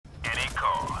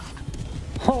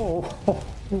Oh,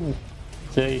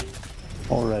 see,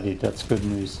 already that's good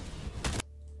news.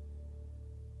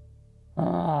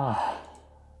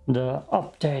 The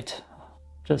update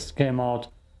just came out.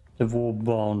 The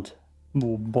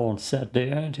Warbound set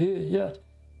they ain't here yet.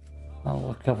 I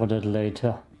will cover that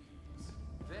later.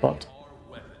 But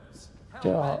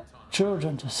there are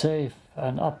children to save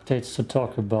and updates to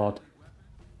talk about.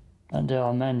 And there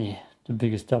are many. The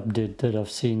biggest update that I've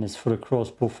seen is for the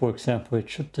crossbow, for example. It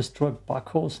should destroy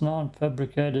backhoes now and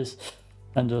fabricators.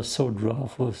 And the sword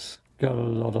rifles got a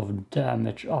lot of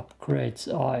damage upgrades,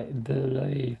 I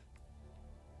believe.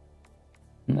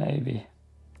 Maybe.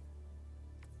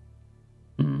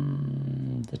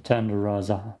 The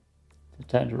tenderizer. The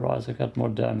tenderizer got more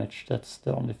damage. That's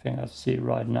the only thing I see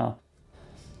right now.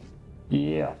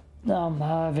 Yeah, I'm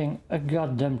having a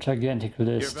goddamn gigantic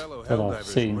list that I've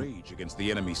seen. Rage against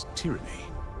the enemy's tyranny.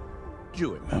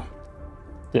 Join them.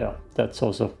 Yeah, that's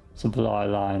also supply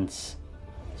lines.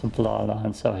 Supply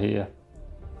lines are here.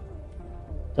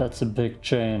 That's a big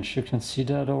change. You can see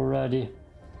that already.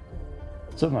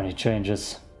 So many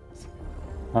changes.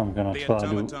 I'm gonna try to...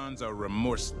 The automatons are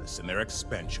remorseless in their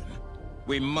expansion.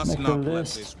 We must not let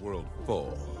this world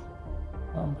fall.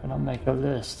 I'm gonna make a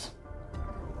list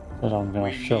that I'm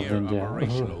gonna shove in there.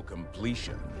 Operational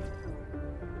completion.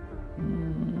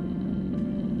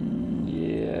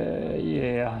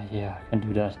 Yeah, I can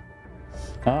do that.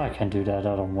 I can do that.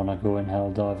 I don't wanna go in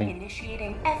hell diving.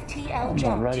 Initiating FTL I'm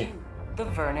jump not ready. to the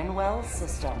Vernon Wells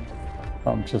system.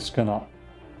 I'm just gonna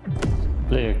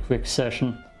play a quick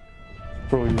session.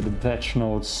 Throw you the patch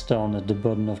notes down at the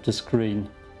bottom of the screen.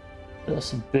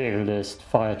 There's a big list.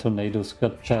 Fire tornadoes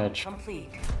got patched.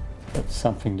 Complete. That's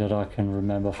something that I can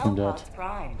remember from that.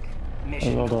 Primed.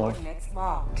 Mission A lot of coordinates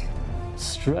locked.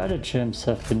 stratagems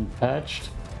have been patched,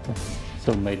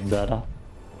 so made better.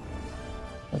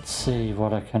 Let's see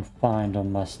what I can find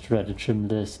on my stratagem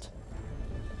list.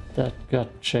 That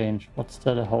got changed. What's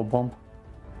that, a hull bomb?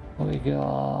 We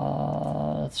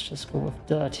got... let's just go with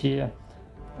that here.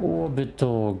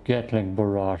 Orbital Gatling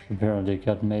barrage apparently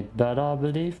got made better, I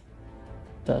believe.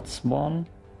 That's one.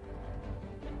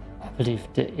 I believe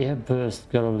the airburst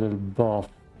got a little buff.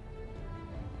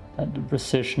 And the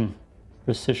precision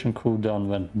cooldown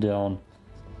went down.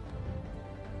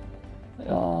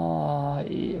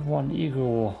 One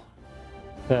ego.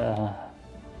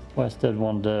 Where's that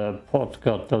one? The pod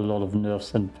got a lot of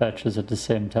nerfs and patches at the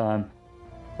same time.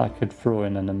 I could throw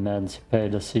in an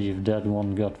emancipator, see if that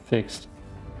one got fixed.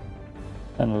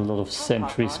 And a lot of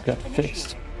sentries got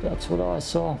fixed. That's what I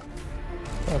saw.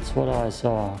 That's what I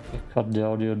saw. Okay, cut the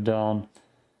audio down.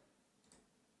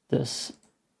 This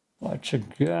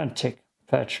gigantic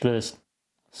patch list.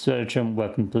 Stratagem,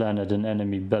 weapon planet and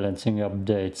enemy balancing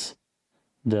updates.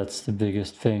 That's the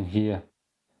biggest thing here.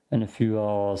 In a few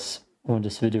hours when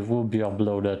this video will be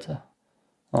uploaded,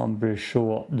 I'm pretty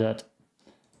sure that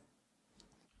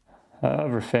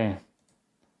everything,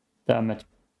 damn it,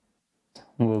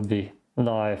 will be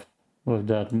live with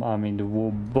that. I mean, the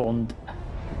war bond,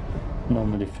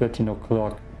 normally 13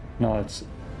 o'clock, now it's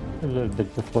a little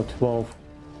bit before 12.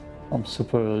 I'm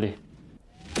super early.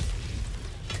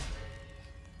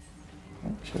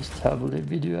 I'll just heavily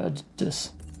video edit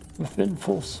this with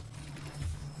Inforce.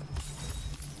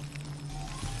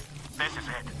 This is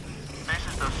it. This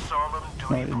is the solemn No,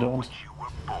 duty you for don't. which you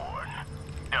were born.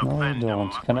 No, you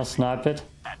don't. Can I snipe it?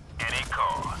 At any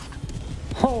cost.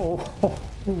 Oh,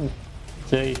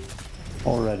 see,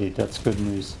 already that's good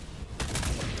news.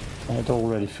 It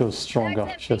already feels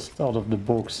stronger just out of the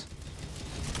box.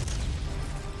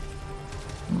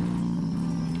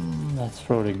 Let's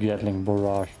throw the Gatling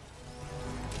barrage.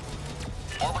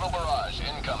 Orbital barrage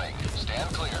incoming.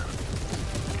 Stand clear.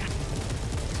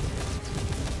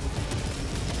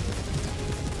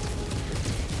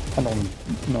 I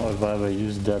don't know if I ever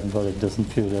used that, but it doesn't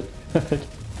feel that good.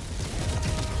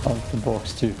 Out of the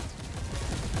box too.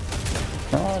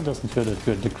 No, it doesn't feel that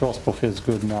good. The crossbow feels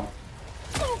good now.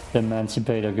 The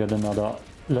Emancipator got another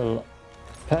little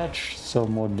patch, so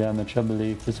more damage, I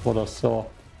believe, is what I saw.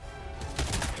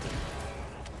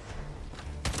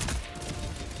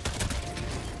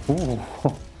 Ooh,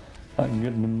 I'm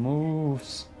getting the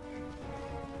moves.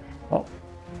 Oh,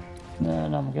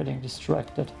 and I'm getting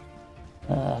distracted.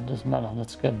 Doesn't matter,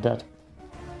 let's get that.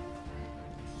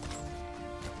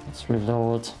 Let's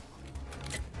reload.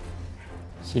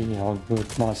 See how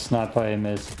good my sniper aim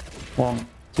is. 1,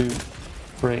 2,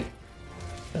 3.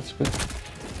 That's good.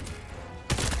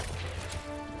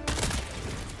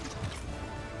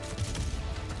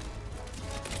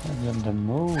 And then the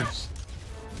moves.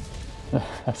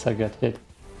 As I get hit,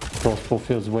 crossbow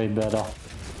feels way better.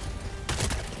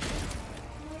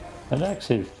 It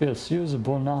actually feels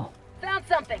usable now. Found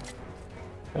something.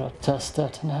 Gotta test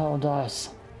that in Helldivers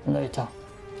later.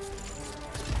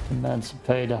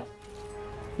 Emancipator.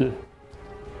 Ugh.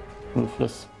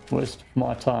 Ruthless waste of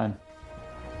my time.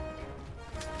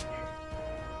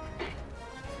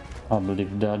 I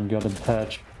believe that got a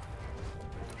patch.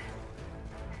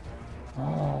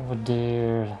 Oh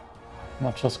dear. I'm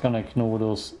not just gonna ignore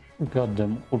those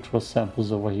goddamn ultra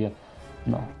samples over here.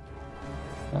 No.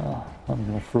 I'm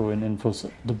gonna throw in infos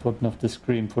at the bottom of the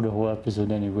screen for the whole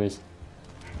episode anyways.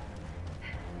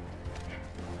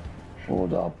 All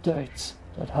the updates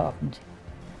that happened.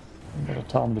 And by the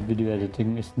time the video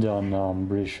editing is done, I'm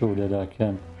pretty sure that I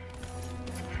can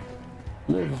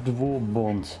live with the war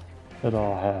bonds that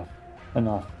I have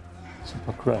enough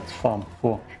super creds farmed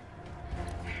for.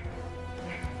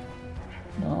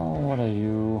 No, what are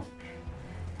you?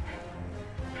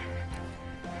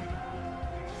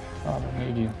 I don't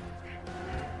need you.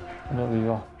 Whatever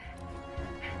you are.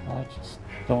 I just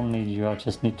don't need you, I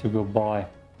just need to go by.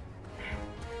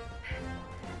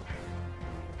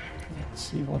 Let's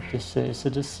see what this is. Is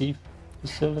it a sea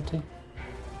facility?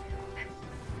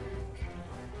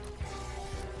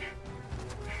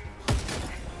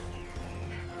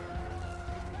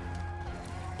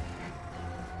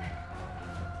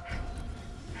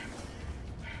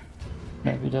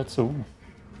 Maybe that's all.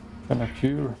 Gonna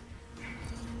cure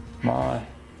my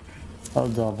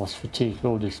Helldivers fatigue,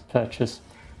 all these patches.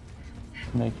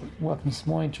 Make weapons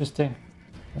more interesting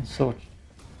and such.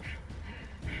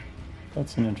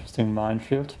 That's an interesting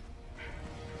minefield.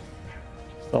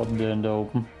 Just out there in the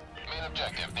open. Main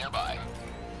objective nearby.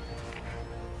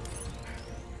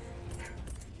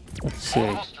 Let's see.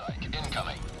 Orbital strike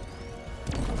incoming.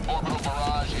 Orbital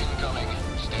barrage incoming.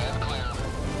 Stand clear.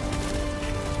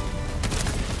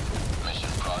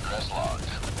 Mission progress logged.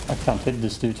 I can't hit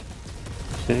this dude.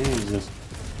 Jesus.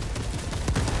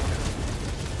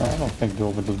 I don't think the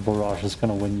orbital barrage is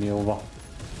gonna win me over.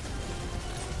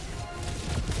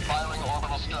 Firing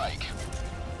orbital strike.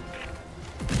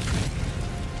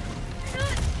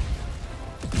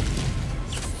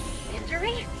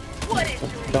 Injury? What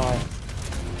injury? Die.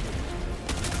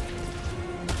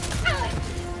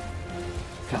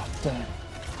 God damn.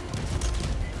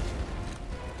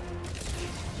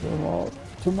 There are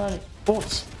too many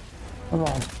bots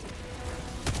around.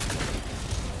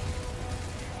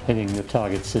 Hitting your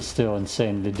targets is still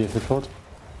insanely difficult.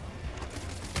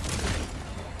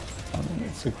 I mean,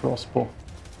 it's a crossbow.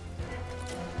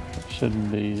 It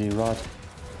shouldn't be easy, right?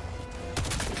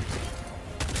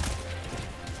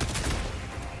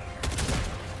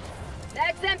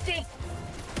 Bag's empty.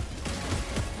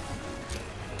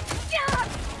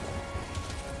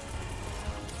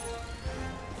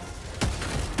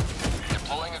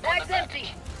 Deploying equipment Bag's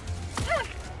package. empty.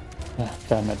 Ah,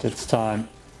 damn it, it's time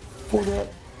for the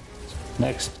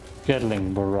next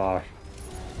Gatling barrage.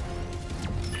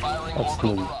 Firing That's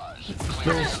orbital the- barrage.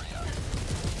 Clear area.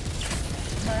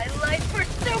 My life for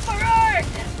super art.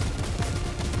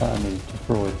 I need to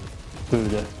throw it through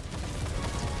the...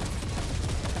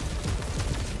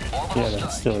 Orbital Yeah, that's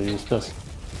strike. still useless.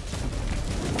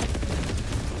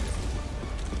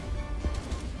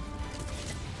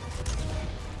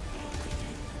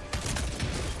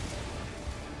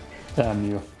 Damn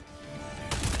you.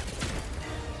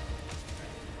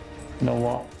 You know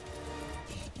what?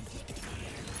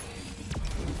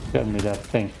 Get me that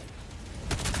thing.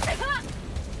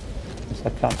 I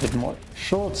can't hit more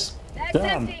shots. Bag's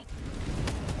Damn. empty.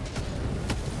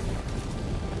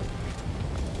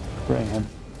 Bring him.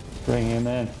 Bring him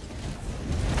in.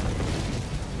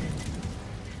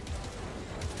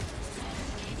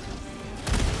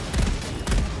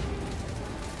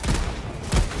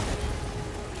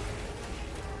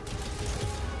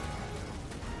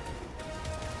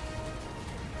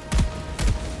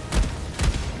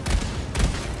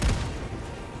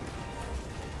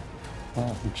 I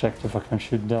haven't checked if I can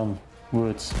shoot down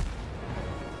woods.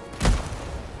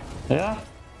 Yeah,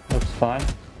 looks fine.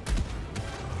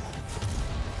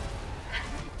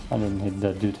 I didn't hit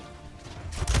that dude.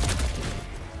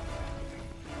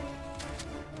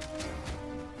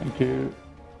 Thank you.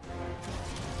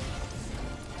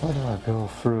 How do I go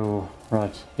through?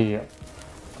 Right here.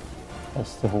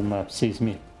 As the whole map sees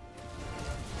me.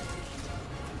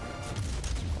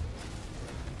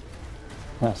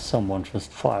 Someone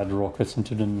just fired rockets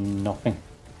into the nothing.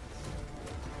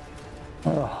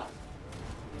 What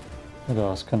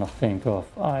else can I think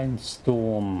of?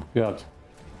 Einstorm. God.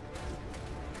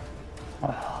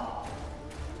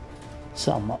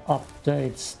 Some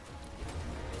updates.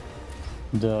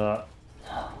 The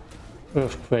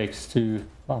earthquakes too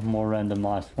are more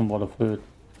randomized from what I've heard.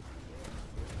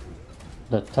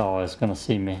 that tower is gonna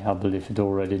see me. I believe it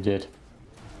already did.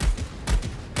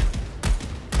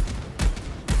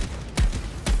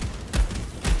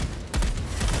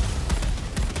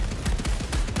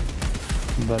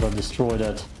 Better destroy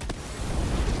that.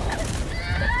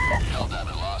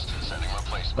 Helldiver lost. Sending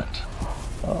replacement.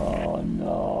 Oh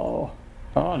no.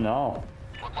 Oh no.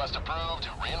 Request approved.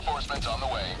 Reinforcements on the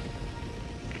way.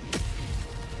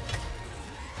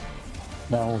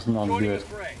 That was not good.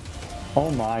 Oh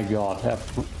my god.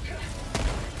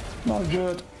 Not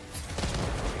good.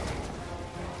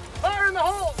 Fire in the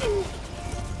hole!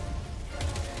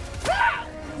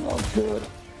 Not good.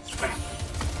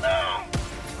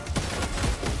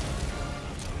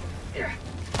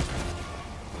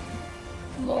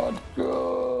 Not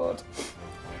good.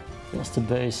 Here's the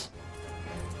base.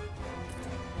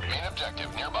 Main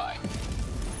objective nearby.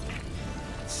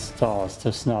 Stars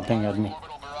still snapping at me.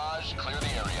 Orbital barrage. Clear the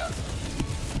area.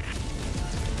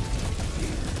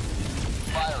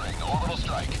 Firing. Orbital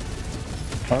strike.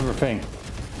 Everything.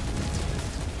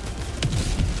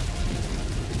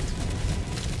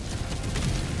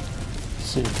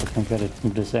 See if I can get it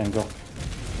from this angle.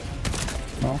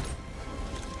 No?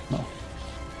 No.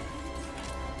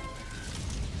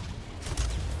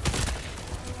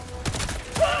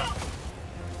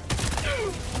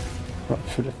 Right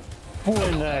through the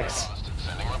full legs.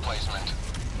 Sending replacement.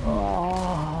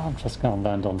 Oh, I'm just gonna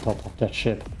land on top of that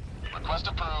ship. Request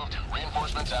approved.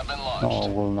 Reinforcements have been launched. No, I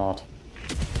will not.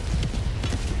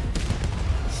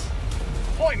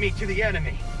 Point me to the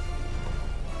enemy.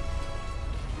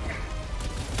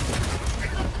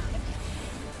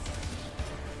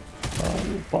 Oh,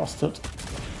 you bastard.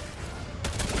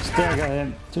 Stagger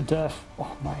him to death.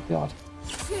 Oh my god.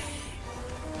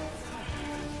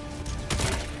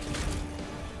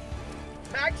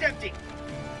 Mag's empty.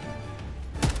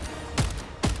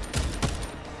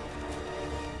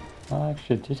 I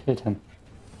actually did hit him.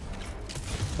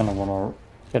 Kinda wanna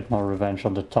get my revenge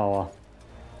on the tower.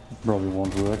 It probably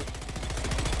won't work.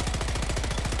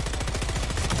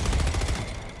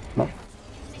 No.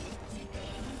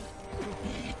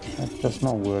 That does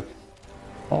not work.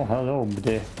 Oh, hello,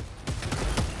 buddy.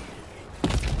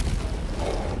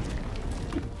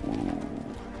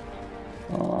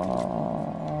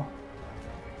 Oh,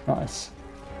 nice.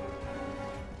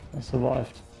 I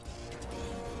survived.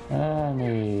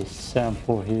 Any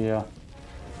sample here?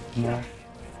 No.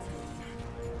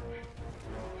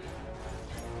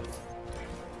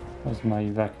 Where's my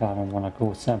evac? I don't want to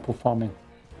go sample farming.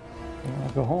 I want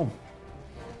to go home.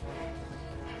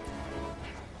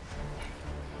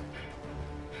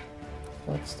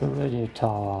 That's the radio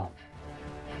tower.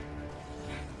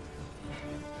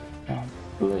 I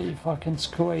believe I can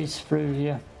squeeze through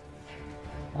here.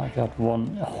 I got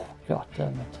one. Oh, god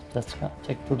damn it. That's gonna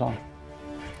take too long.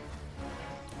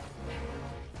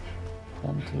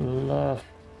 And to the left.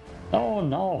 Oh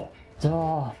no!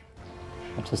 Duh.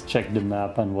 I just checked the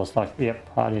map and was like, yep,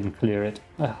 I didn't clear it.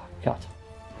 Oh god.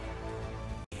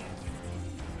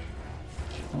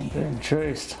 I'm being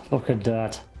chased. Look at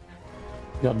that.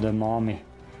 Goddamn army.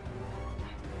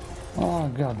 Oh,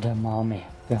 goddamn army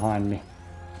behind me.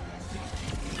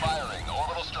 Firing.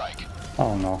 Orbital strike.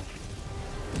 Oh no.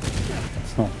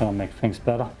 That's not gonna make things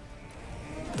better.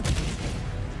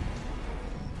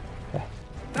 Okay.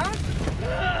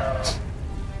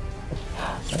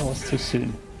 That was too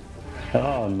soon.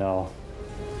 Oh no.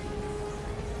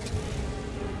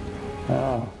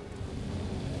 Oh.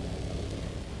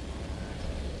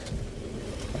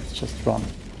 Let's just run.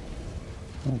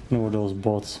 Ignore those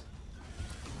bots.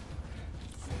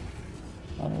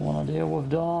 I don't want to deal with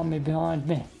the army behind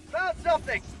me. Found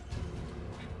something.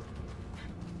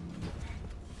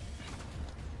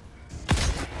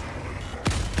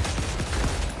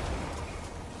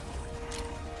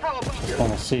 How about I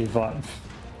want to see if I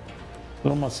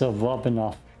blow myself up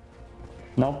enough.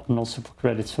 Nope, no super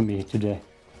credits for me today.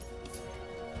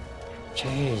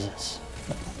 Jesus.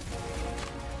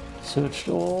 Searched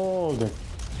all the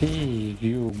pig,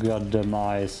 you goddamn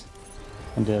eyes.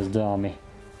 And there's the army.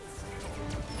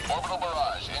 Orbital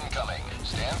barrage incoming.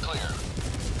 Stand clear.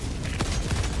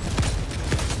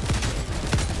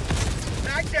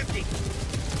 Mag's empty.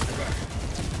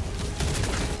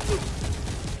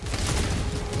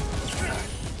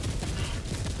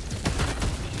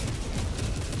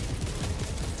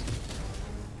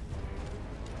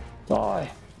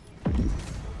 Die.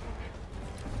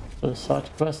 The side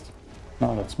quest?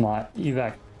 No, that's my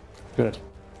evac. Good.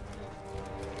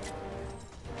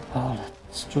 Oh,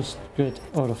 let's just get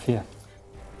out of here.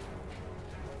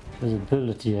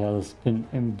 Visibility has been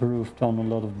improved on a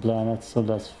lot of planets, so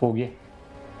that's foggy.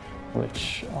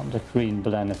 Which on the green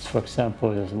planets, for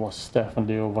example, it was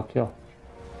definitely overkill.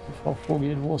 With how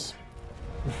foggy it was.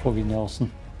 The foggy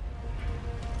Nelson.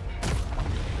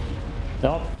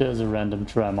 Oh, there's a random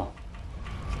tremor.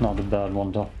 It's not a bad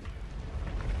one though.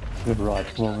 We're right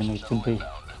where we need to be.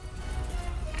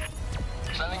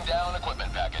 Sending down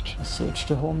equipment package. I searched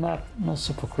the whole map, no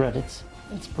super credits.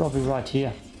 It's probably right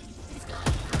here.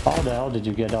 How the hell did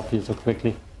you get up here so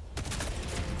quickly?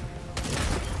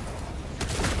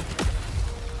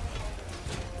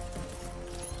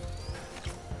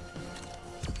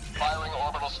 Firing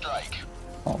orbital strike.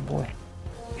 Oh boy.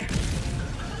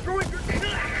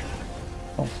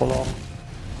 Don't fall off.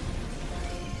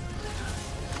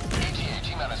 ETA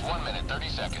T-minus 1 minute 30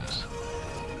 seconds.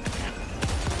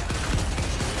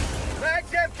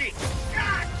 Mag's empty!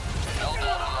 Helldiver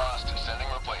lost. Sending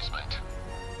replacement.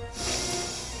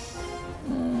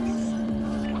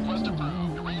 Request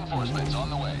approved. Reinforcements on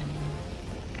the way.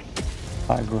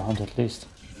 High ground at least.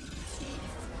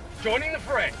 Joining the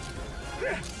fray!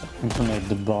 Intimidate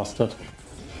the bastard.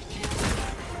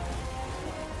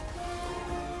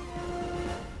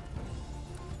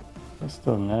 There's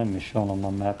still an enemy shown on my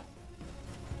map.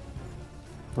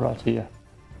 Right here.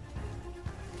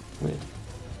 Wait.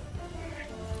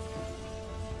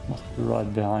 Must be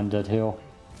right behind that hill.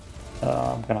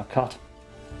 I'm gonna cut.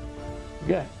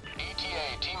 Yeah.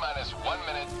 ETA T-minus 1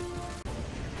 minute.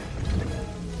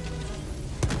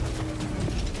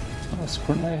 Nice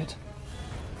grenade.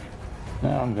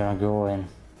 Now I'm gonna go in.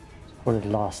 Put it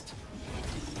last.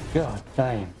 God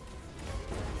damn.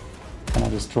 Can I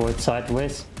destroy it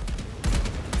sideways?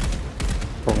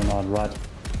 Probably not, right?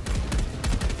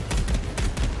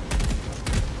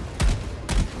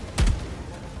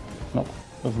 Nope,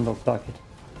 doesn't look like it.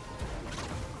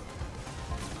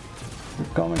 You're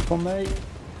coming for me?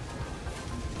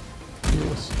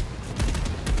 Yes.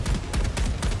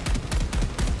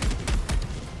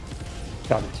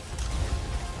 Got it.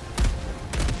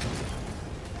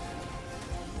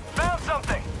 Found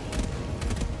something!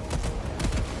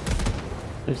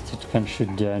 At least it can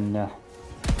shoot down now.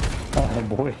 Oh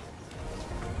boy.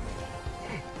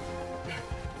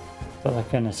 But I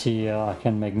can see I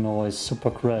can make noise.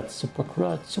 Super crats, super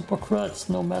crats, super crats.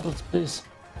 No medals, please.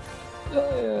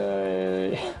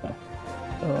 Yay.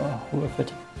 Oh, worth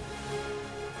it.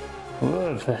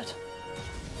 Worth it.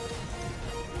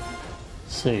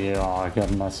 See, I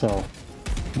got myself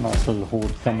a nice little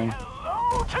horde coming.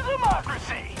 Hello to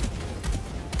democracy!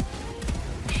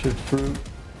 Shoot through.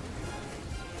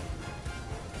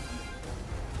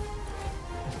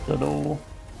 Is that all?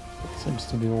 That seems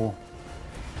to be all.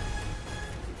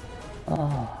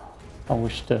 Ah, I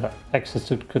wish the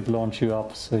exosuit could launch you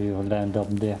up so you land up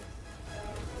there.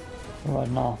 Right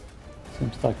now,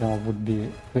 seems like I would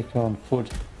be quicker on foot.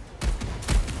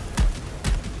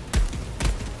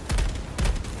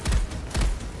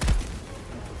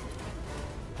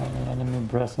 Any enemy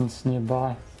presence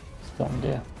nearby? It's down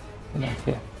there. We don't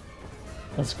care.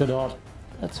 Let's get out.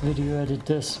 Let's video edit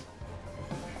this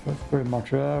with pretty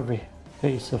much every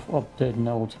piece of update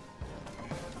node.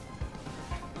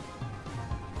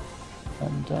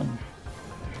 And then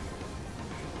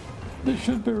this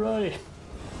should be ready.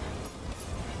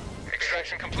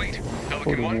 Extraction complete. For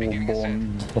Pelican the 1 war beginning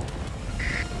ascent. bond.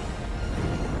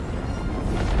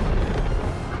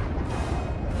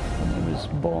 My name is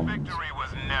Bond. Victory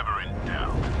was never in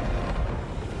doubt.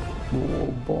 War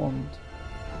bond.